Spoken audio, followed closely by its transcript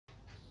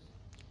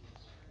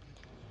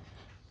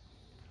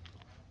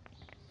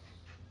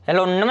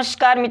Hello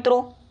नमस्कार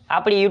मित्रों,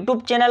 अपनी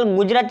यूट्यूब चैनल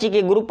गुजरात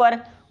जीके गुरु पर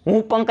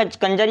हूँ पंकज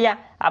कंजरिया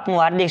आपनु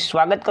हार्दिक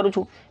स्वागत करूँ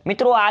छूँ।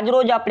 मित्रों, आज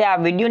रोज आपणे आ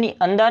विडियोनी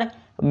अंदर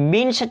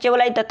बिन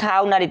सचिवालय तथा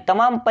आवनारी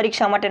तमाम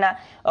परीक्षा माटेना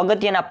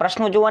अगत्यना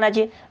प्रश्नों जोवाना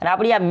छे अने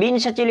आपणी आ बिन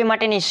सचिवालय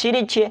माटेनी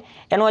सीरीज छे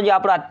एनो आज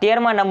आपणो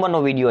 13मा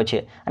नंबरनो विडियो छे।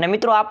 अने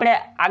मित्रों, आपणे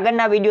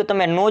आगळना विडियो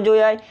तमे न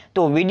जोया होय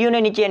तो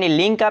विडियोनी नीचे एनी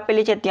लिंक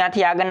आपेली छे,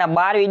 त्यांथी आगळना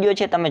 12 विडियो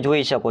छे तमे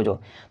जोई शको छो।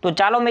 तो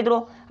चालो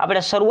मित्रों,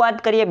 आपणे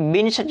शरूआत करीए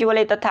बिन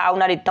सचिवालय तथा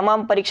आवनारी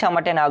तमाम परीक्षा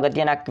माटेना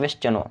अगत्यना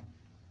क्वेश्चनो।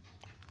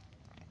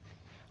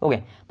 ओके,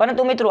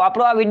 परंतु मित्रों,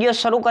 आपणो आ विडियो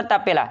शुरू करता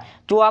पहला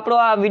जो आपणो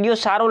आ विडियो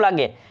सारो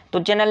लागे तो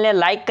चेनल ने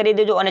लाइक करी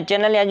देजो और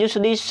चेनल ने हजू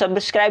सुधी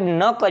सब्सक्राइब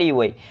न करी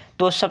होय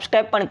तो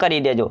सब्सक्राइब पण करी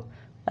देजो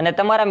और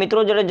तमारा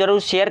मित्रों जोड़े जरूर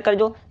शेर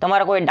करजो।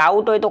 तमारा कोई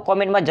डाउट होय तो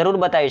कॉमेंट में जरूर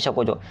बतावी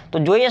शको छो। तो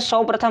जोईए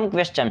सौ प्रथम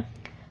क्वेश्चन,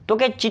 तो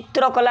कि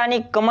चित्रकलानी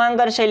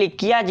कमांगर शैली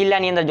क्या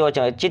जिल्लानी अंदर जोवा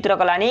छे?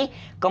 चित्रकलानी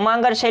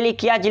कमांगर शैली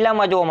क्या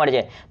जिल्लामां जोवा मळे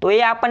छे? तो ए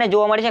आपणे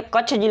जोवा मळे छे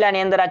कच्छ जिल्लानी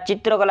अंदर आ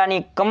चित्रकलानी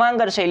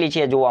कमांगर शैली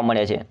छे जोवा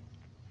मळे छे।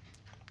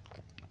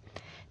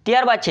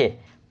 त्यारबाद छे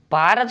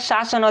भारत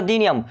शासन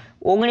अधिनियम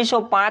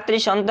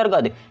 1935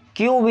 अंतर्गत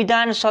क्यू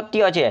विधान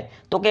सत्य है?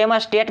 तो कि एमां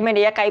स्टेटमेंट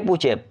एक आप्युं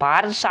छे,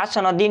 भारत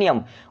शासन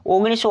अधिनियम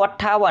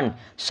 1958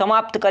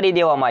 समाप्त करी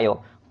देवामां आव्यो।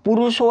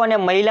 पुरुषों अने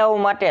महिलाओं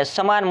माटे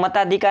समान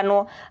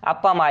मताधिकारनो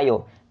आपवामां आव्यो।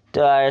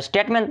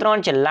 स्टेटमेंट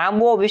 3 है,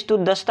 लांबो विस्तृत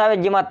दस्तावेज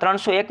जेमां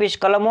 321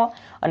 कलमों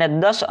अने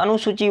 10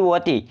 अनुसूचीओ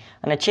हती।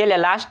 अने छेल्ले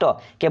लास्ट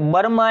के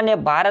बर्मा ने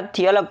भारत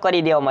थी अलग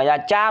करी देवामां आव्या।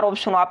 4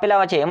 ऑप्शनो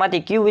आपेला छे, एमांथी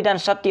क्यू विधान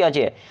सत्य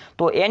है?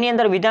 तो एनी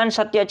अंदर विधान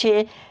सत्य छे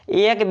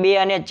 1, 2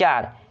 अने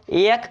 4।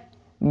 1,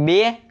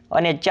 2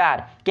 અને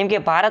 4 કેમ કે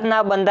ભારતના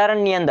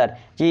બંધારણની અંદર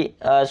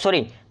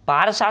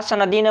ભારત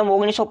શાસન અધિનિયમ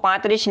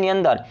 1935 ની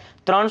અંદર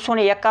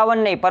 351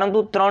 નહીં પરંતુ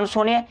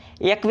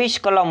 321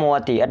 કલમો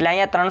હતી, એટલે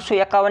અહીંયા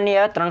 351 ની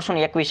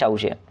 321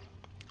 આવશે।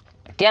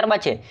 ત્યારબાદ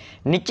છે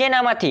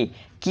નીચેનામાંથી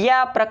કયા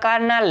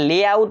પ્રકારના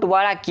લેઆઉટ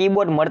વાળા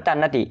કીબોર્ડ મળતા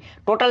નથી?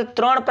 ટોટલ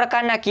 3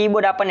 પ્રકારના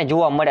કીબોર્ડ આપણને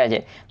જોવા મળે છે,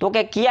 તો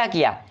કે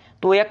કયા?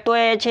 તો એક તો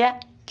એ છે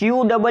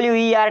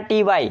QWERTY,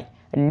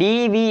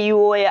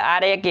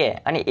 DVUOARAK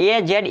અને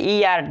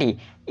AZERT,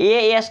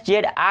 ASZ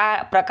આ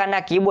પ્રકારના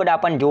કીબોર્ડ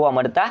આપણને જોવા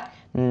મળતા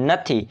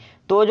નથી।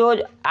 તો જો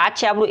આ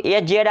છે આપણું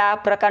AZ આ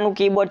પ્રકારનું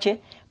કીબોર્ડ છે,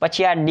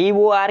 પછી આ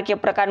DORK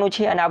પ્રકારનું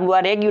છે અને આપણું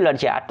આ રેગ્યુલર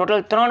છે। આ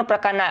ટોટલ 3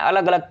 પ્રકારના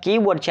અલગ અલગ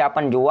કીબોર્ડ છે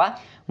આપણને જોવા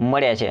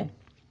મળે છે।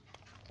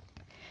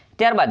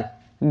 ત્યારબાદ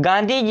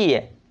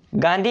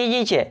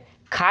ગાંધીજી છે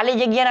ખાલી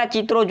જગ્યાના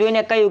ચિત્રો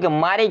જોઈને કહ્યું કે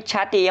મારી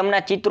છાતી એમના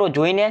ચિત્રો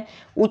જોઈને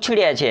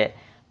ઉછળે છે।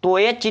 तो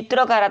ये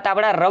चित्रकार हता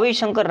आपणा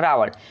रविशंकर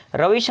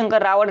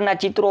रावळना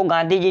चित्रों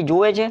गांधीजी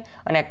जोए छे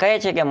अने कहे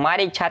छे के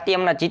मारी छाती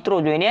एमना चित्रों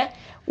जोईने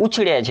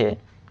उछळे छे।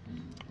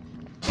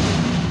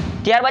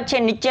 त्यारबाद छे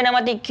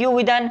नीचेनामांथी क्यू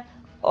विधान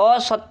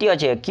असत्य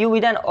छे? क्यू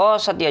विधान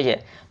असत्य छे?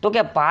 तो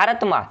कि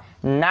भारतमां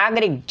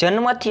नागरिक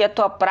जन्मथी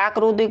अथवा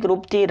प्राकृतिक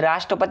रूपथी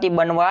राष्ट्रपति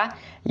बनवा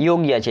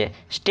योग्य छे।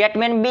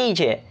 स्टेटमेंट बी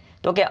छे,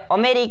 तो कि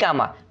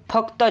अमेरिकामां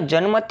फक्त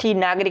जन्मथी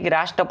नागरिक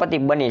राष्ट्रपति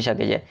बनी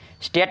शके छे।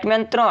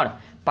 स्टेटमेंट 3,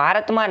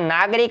 भारत में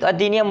नागरिक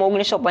अधिनियम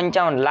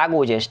 1955 लागू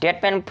है।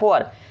 स्टेटमेंट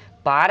 4,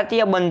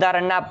 भारतीय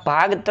बंधारणना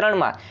भाग 3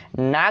 में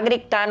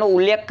नागरिकतानो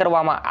उल्लेख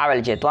करवामां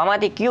आवेल छे। तो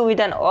आमांथी क्यू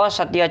विधान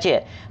असत्य छे?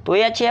 तो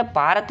ये छे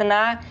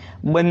भारतना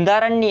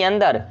बंधारणनी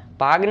अंदर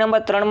भाग नंबर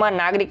 3 में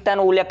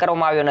नागरिकतानो उल्लेख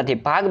करवामां आव्यो नथी।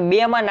 भाग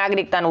 2 में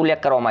नागरिकतानो उल्लेख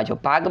करवामां आव्यो,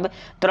 भाग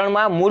 3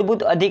 में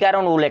मूलभूत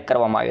अधिकारोनो उल्लेख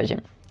करवामां आव्यो छे।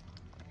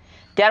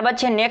 त्यारबाद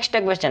छे नेक्स्ट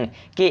क्वेश्चन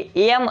कि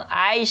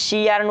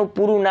MICR નું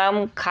પૂરું નામ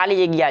ખાલી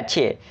જગ્યા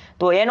છે,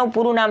 તો એનું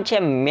પૂરું નામ છે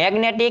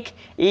magnetic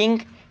ink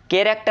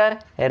character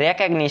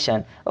recognition.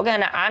 Okay,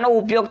 અને આનો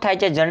ઉપયોગ થાય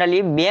છે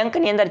જનરલી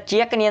બેંકની અંદર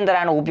ચેકની અંદર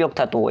આનો ઉપયોગ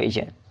થતો હોય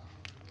છે।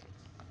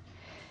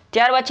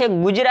 ત્યારબાદ છે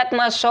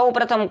ગુજરાતમાં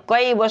સૌપ્રથમ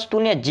કઈ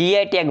વસ્તુને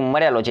GI ટેગ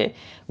મળેલો છે?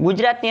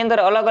 ગુજરાતની અંદર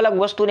અલગ અલગ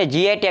વસ્તુને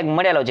GI ટેગ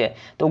મળેલો છે,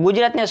 તો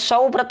ગુજરાતને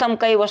સૌપ્રથમ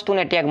કઈ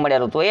વસ્તુને ટેગ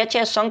મળેલો? તો એ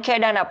છે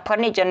સંખેડાના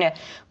ફર્નિચરને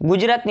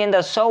ગુજરાતની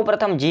અંદર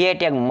સૌપ્રથમ GI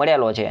ટેગ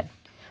મળેલો છે।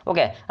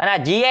 ઓકે, અને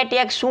આ GI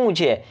ટેગ શું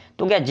છે?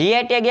 તો કે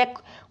GI ટેગ એક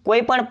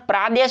કોઈ પણ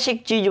પ્રાદેશિક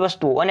ચીજ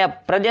વસ્તુ અને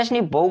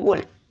પ્રદેશની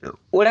ભૌગોલિક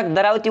ઓળખ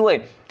ધરાવતી હોય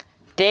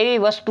તેવી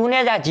વસ્તુને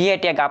જ આ GI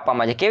ટેગ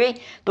આપવામાં છે। કેવી?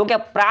 તો કે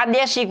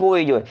પ્રાદેશિક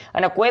હોવી જોઈએ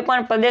અને કોઈ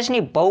પણ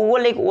પ્રદેશની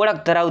ભૌગોલિક ઓળખ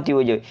ધરાવતી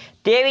હોવી જોઈએ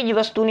તેવી જ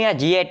વસ્તુને આ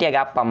GI ટેગ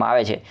આપવામાં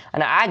આવે છે।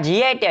 અને આ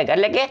GI ટેગ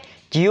એટલે કે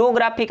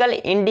જિયોગ્રાફિકલ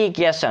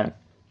ઇન્ડિકેશન,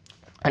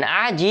 અને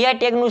આ GI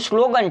ટેગનું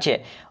સ્લોગન છે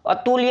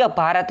અતુલ્ય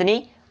ભારતની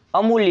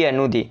અમૂલ્ય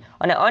નોંધી।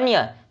 અને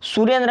અન્ય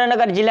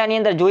સુરેન્દ્રનગર જિલ્લાની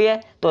અંદર જોઈએ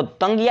તો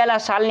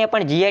તંગિયાલા શાલને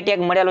પણ GI ટેગ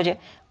મળેલો છે,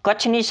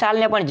 કચ્છની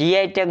શાલને પણ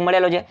GI ટેગ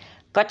મળેલો છે,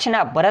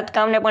 કચ્છના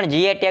ભરતકામને પણ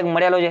GI ટેગ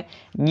મળેલો છે,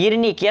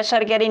 ગીરની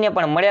કેસર કેરીને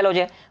પણ મળેલો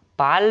છે,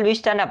 ભાલ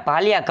વિસ્તારના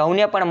ભાલિયા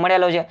ઘઉંને પણ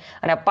મળેલો છે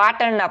અને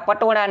પાટણના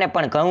પટોળાને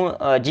પણ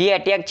GI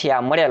ટેગ છે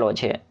આ મળેલો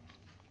છે।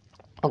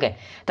 ઓકે,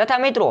 તથા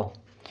મિત્રો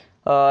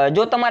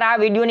જો તમારે આ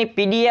વિડીયોની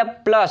પીડીએફ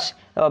પ્લસ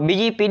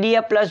બીજી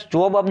પીડીએફ પ્લસ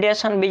જોબ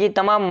અપડેશન બીજી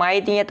તમામ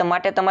માહિતી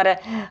માટે તમારે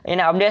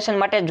એના અપડેશન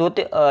માટે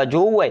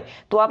જોવું હોય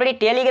તો આપણી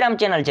ટેલિગ્રામ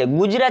ચેનલ છે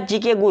ગુજરાત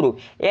જીકે ગુરુ,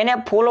 એને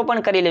ફોલો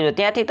પણ કરી લેજો.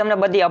 ત્યાંથી તમને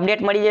બધી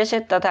અપડેટ મળી જશે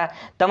તથા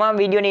તમામ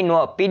વિડીયોની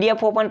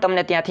પીડીએફો પણ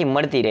તમને ત્યાંથી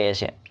મળતી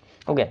રહેશે.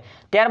 ઓકે,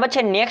 ત્યારબાદ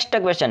છે નેક્સ્ટ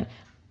ક્વેશ્ચન,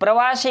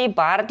 પ્રવાસી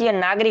ભારતીય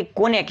નાગરિક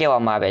કોને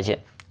કહેવામાં આવે છે?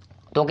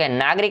 તો કે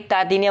નાગરિકતા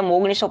અધિનિયમ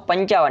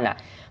 1955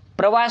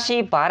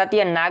 પ્રવાસી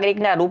ભારતીય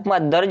નાગરિકના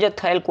રૂપમાં દર્જ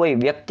થયેલ કોઈ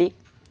વ્યક્તિ,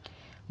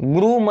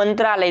 ગૃહ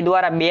મંત્રાલય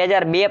દ્વારા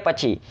 2002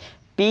 પછી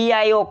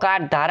પીઆઈઓ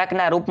કાર્ડ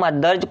ધારકના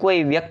રૂપમાં દર્જ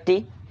કોઈ વ્યક્તિ,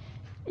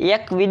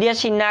 એક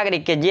વિદેશી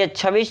નાગરિક કે જે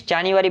 26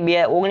 જાન્યુઆરી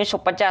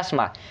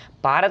 1950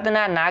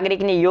 ભારતના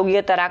નાગરિકની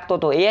યોગ્યતા રાખતો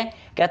હતો એ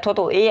કે અથવા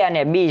તો એ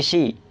અને બી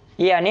સી,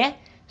 એ અને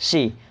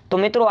સી. તો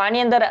મિત્રો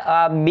આની અંદર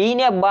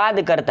બીને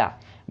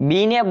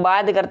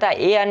બાદ કરતા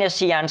એ અને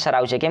સી આન્સર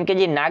આવશે, કેમ કે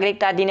જે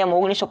નાગરિકતા અધિનિયમ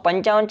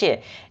 1955 છે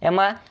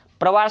એમાં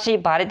પ્રવાસી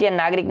ભારતીય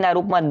નાગરિકના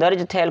રૂપમાં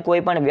દર્જ થયેલ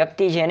કોઈ પણ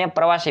વ્યક્તિ છે એને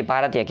પ્રવાસી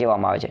ભારતીય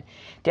કહેવામાં આવે છે.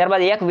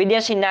 ત્યારબાદ એક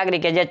વિદેશી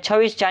નાગરિક જે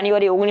 26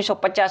 જાન્યુઆરી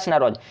 1950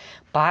 રોજ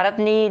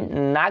ભારતની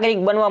નાગરિક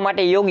બનવા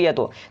માટે યોગ્ય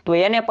હતો તો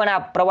એને પણ આ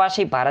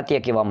પ્રવાસી ભારતીય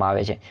કહેવામાં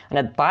આવે છે.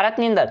 અને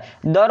ભારતની અંદર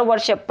દર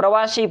વર્ષે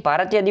પ્રવાસી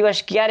ભારતીય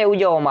દિવસ ક્યારે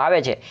ઉજવવામાં આવે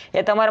છે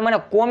એ તમારે મને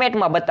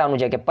કોમેન્ટમાં બતાવવાનું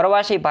છે કે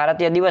પ્રવાસી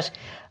ભારતીય દિવસ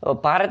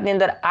ભારતની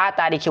અંદર આ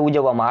તારીખે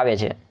ઉજવવામાં આવે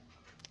છે.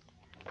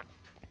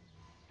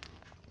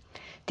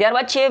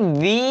 ત્યારબાદ છે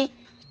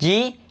VG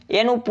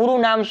એનું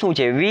પૂરું નામ શું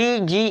છે?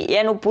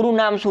 VGA નું પૂરું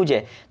નામ શું છે?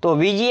 તો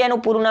VGA નું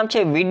પૂરું નામ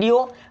છે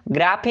video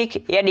graphic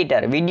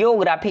editor. Video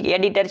graphic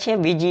editor છે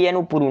VGA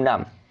નું પૂરું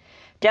નામ.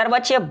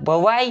 ત્યારબાદ છે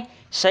ભવાઈ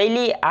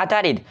શૈલી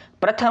આધારિત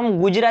પ્રથમ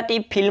ગુજરાતી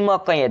ફિલ્મ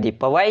કઈ હતી?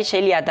 ભવાઈ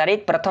શૈલી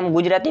આધારિત પ્રથમ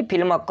ગુજરાતી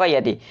ફિલ્મ કઈ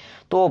હતી?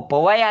 તો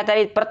ભવાઈ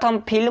આધારિત પ્રથમ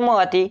ફિલ્મ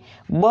હતી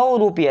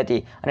બહુરૂપી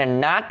હતી. અને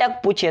નાટક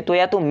પૂછે તો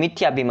એ હતું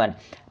મિથ્યાભિમાન.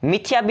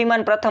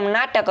 મિથ્યાભિમાન પ્રથમ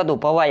નાટક હતું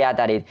ભવાઈ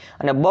આધારિત,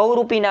 અને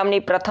બહુરૂપી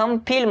નામની પ્રથમ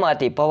ફિલ્મ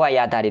હતી ભવાઈ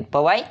આધારિત,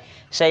 ભવાઈ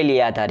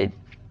શૈલી આધારિત.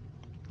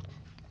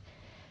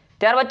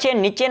 ત્યારબાદ છે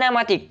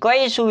નીચેનામાંથી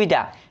કઈ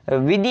સુવિધા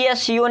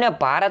વિદેશીઓને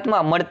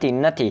ભારતમાં મળતી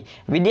નથી?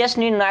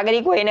 વિદેશની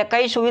નાગરિક હોય એને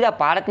કઈ સુવિધા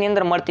ભારતની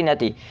અંદર મળતી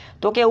નથી?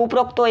 તો કે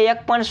ઉપરોક્ત એક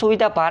પણ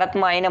સુવિધા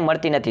ભારતમાં એને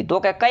મળતી નથી. તો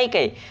કે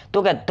કઈ? તો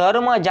કે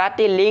ધર્મ,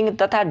 જાતિ, લિંગ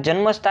તથા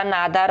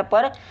જન્મસ્થાનના આધાર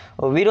પર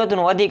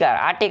વિરોધનો અધિકાર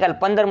આર્ટિકલ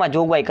 15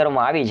 જોગવાઈ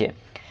કરવામાં આવી છે.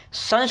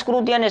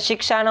 સંસ્કૃતિ અને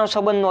શિક્ષાનો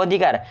સંબંધનો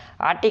અધિકાર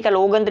આર્ટિકલ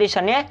 29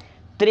 અને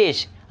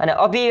 30, અને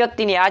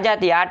અભિવ્યક્તિની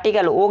આઝાદી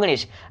આર્ટિકલ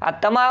 19. આ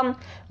તમામ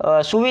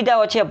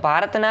સુવિધાઓ છે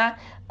ભારતના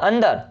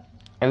અંદર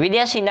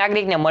વિદેશી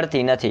નાગરિકને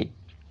મળતી નથી.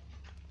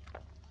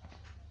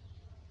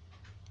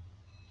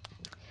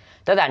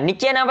 તથા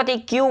નીચેનામાંથી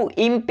ક્યુ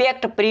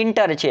ઇમ્પેક્ટ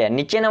પ્રિન્ટર છે?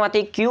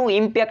 નીચેનામાંથી ક્યુ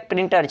ઇમ્પેક્ટ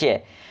પ્રિન્ટર છે?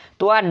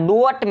 તો આ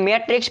ડોટ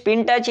મેટ્રિક્સ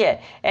પ્રિન્ટર છે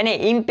એને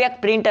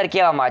ઇમ્પેક્ટ પ્રિન્ટર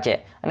કહેવામાં છે.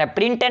 અને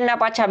પ્રિન્ટરના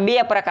પાછા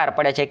બે પ્રકાર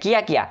પડે છે.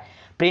 કયા?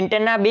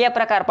 પ્રિન્ટરના બે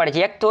પ્રકાર પડે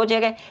છે. એક તો છે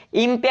કે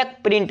ઇમ્પેક્ટ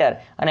પ્રિન્ટર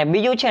અને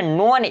બીજું છે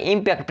નોન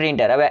ઇમ્પેક્ટ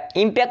પ્રિન્ટર. હવે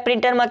ઇમ્પેક્ટ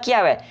પ્રિન્ટરમાં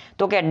ક્યાં આવે?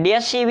 તો કે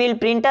ડેસીવિલ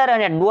પ્રિન્ટર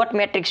અને ડોટ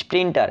મેટ્રિક્સ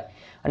પ્રિન્ટર.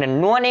 અને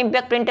નોન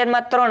ઇમ્પેક્ટ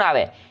પ્રિન્ટરમાં 3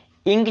 આવે: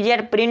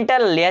 ઇન્કજેટ પ્રિન્ટર,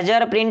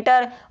 લેઝર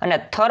પ્રિન્ટર અને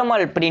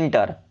થર્મલ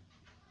પ્રિન્ટર.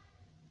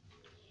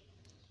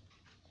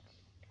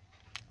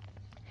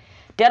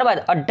 ત્યારબાદ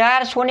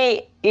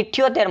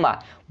 1878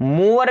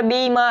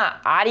 મોરબીમાં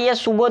આર્ય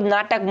સુબોધ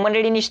નાટક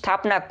મંડળીની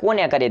સ્થાપના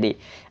કોને કરી હતી?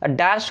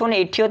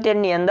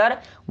 1878 ની અંદર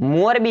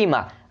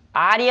મોરબીમાં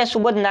આર્ય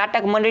સુબોધ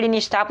નાટક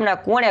મંડળીની સ્થાપના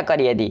કોણે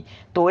કરી હતી?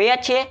 તો એ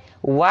છે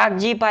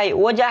વાઘજીભાઈ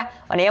ઓઝા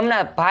અને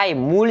એમના ભાઈ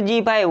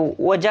મૂળજીભાઈ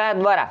ઓઝા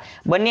દ્વારા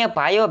બંને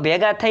ભાઈઓ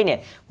ભેગા થઈને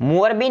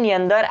મોરબીની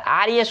અંદર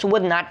આર્ય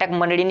સુબોધ નાટક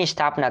મંડળીની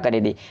સ્થાપના કરી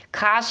હતી.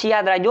 ખાસ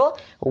યાદ રાખજો,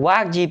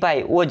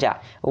 વાઘજીભાઈ ઓઝા.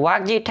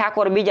 વાઘજી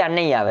ઠાકોર બીજા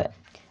નહીં આવે.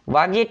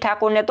 વાઘજી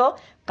ઠાકોરને તો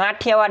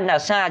કાઠિયાવાડના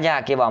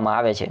શાહજહાં કહેવામાં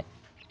આવે છે.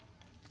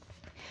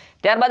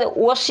 ત્યારબાદ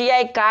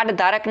ઓસીઆઈ કાર્ડ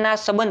ધારકના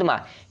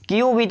સંબંધમાં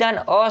કયું વિધાન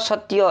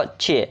અસત્ય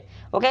છે?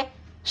 ઓકે,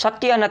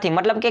 સત્ય નથી,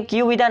 મતલબ કે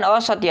કયું વિધાન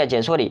અસત્ય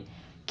છે? સોરી,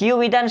 કયું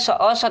વિધાન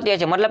અસત્ય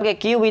છે મતલબ કે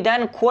કયું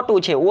વિધાન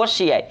ખોટું છે?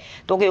 ઓસીઆઈ.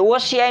 તો કે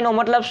ઓસીઆઈ નો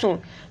મતલબ શું?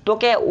 તો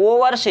કે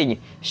ઓવરસીઝ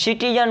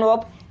સિટીઝન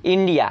ઓફ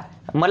ઇન્ડિયા,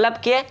 મતલબ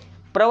કે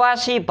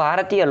પ્રવાસી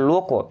ભારતીય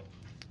લોકો.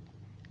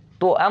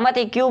 તો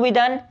આમાંથી કયું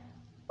વિધાન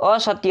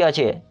અસત્ય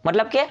છે,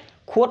 મતલબ કે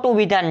ખોટું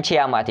વિધાન છે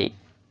આમાંથી?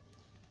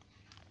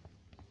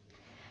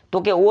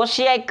 તો કે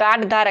ઓસીઆઈ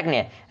કાર્ડ ધારકને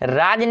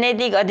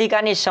રાજનૈતિક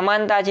અધિકારની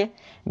સમાનતા છે.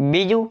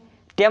 બીજું,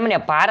 તેમને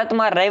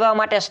ભારતમાં રહેવા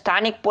માટે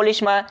સ્થાનિક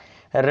પોલીસમાં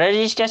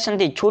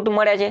રજિસ્ટ્રેશનથી છૂટ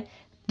મળે છે.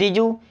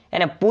 ત્રીજું,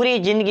 એને પૂરી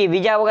જિંદગી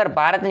વિઝા વગર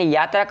ભારતની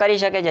યાત્રા કરી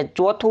શકે છે.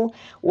 ચોથું,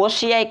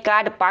 ઓસીઆઈ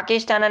કાર્ડ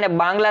પાકિસ્તાન અને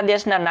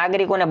બાંગ્લાદેશના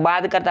નાગરિકોને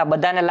બાદ કરતા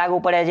બધાને લાગુ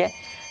પડે છે.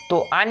 તો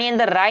આની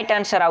અંદર રાઈટ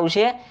આન્સર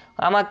આવશે.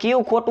 આમાં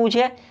કયું ખોટું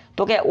છે?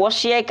 તો કે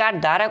ઓસીઆઈ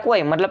કાર્ડ ધારક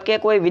હોય, મતલબ કે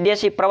કોઈ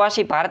વિદેશી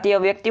પ્રવાસી ભારતીય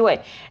વ્યક્તિ હોય,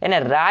 એને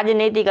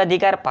રાજનૈતિક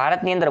અધિકાર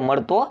ભારતની અંદર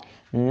મળતો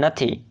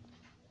નથી.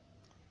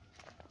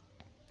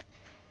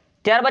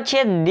 ત્યારબાદ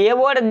છે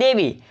દેવળ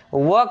દેવી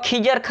વ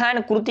ખીજર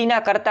ખાન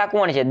કૃતિના કર્તા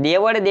કોણ છે?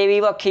 દેવળ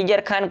દેવી વ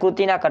ખીજર ખાન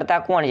કૃતિના કર્તા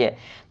કોણ છે?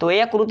 તો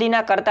એ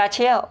કૃતિના કર્તા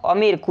છે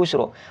અમીર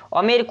ખુસરો.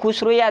 અમીર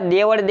ખુસરોએ આ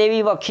દેવળ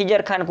દેવી વ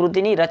ખીજર ખાન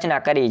કૃતિની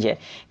રચના કરી છે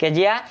કે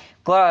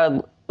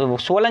જ્યાં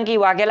સોલંકી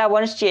વાઘેલા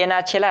વંશ છે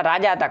એના છેલ્લા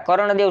રાજા હતા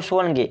કર્ણદેવ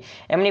સોલંકી.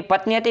 એમની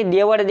પત્ની હતી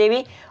દેવળ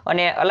દેવી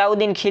અને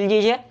અલાઉદ્દીન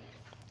ખિલજી છે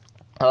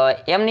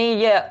એમની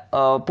જે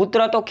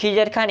પુત્ર હતો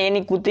ખીજર ખાન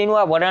એની કૃતિનું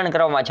આ વર્ણન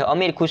કરવામાં છે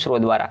અમીર ખુસરો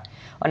દ્વારા.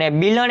 અને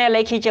બિલણે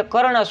લખી છે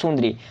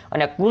કર્ણસુંદરી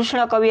અને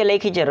કૃષ્ણ કવિએ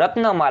લખી છે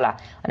રત્નમાલા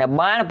અને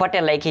બાણ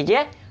ભટ્ટે લખી છે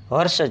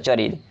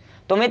હર્ષચરિત.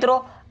 તો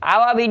મિત્રો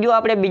આવા વિડીયો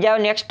આપણે બીજા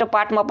નેક્સ્ટ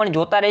પાર્ટમાં પણ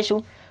જોતા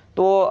રહીશું.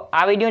 તો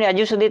આ વિડીયોને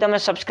હજુ સુધી તમે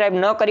સબસ્ક્રાઇબ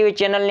ન કરી હોય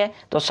ચેનલને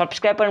તો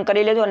સબસ્ક્રાઇબ પણ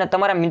કરી લેજો અને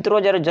તમારા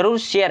મિત્રો જરૂર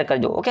શેર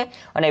કરજો. ઓકે,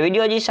 અને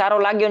વિડીયો હજી સારો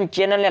લાગ્યો અને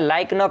ચેનલને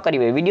લાઇક ન કરી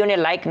હોય, વિડીયોને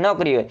લાઇક ન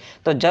કરી હોય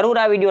તો જરૂર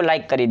આ વિડીયો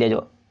લાઇક કરી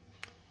દેજો.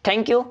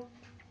 Thank you.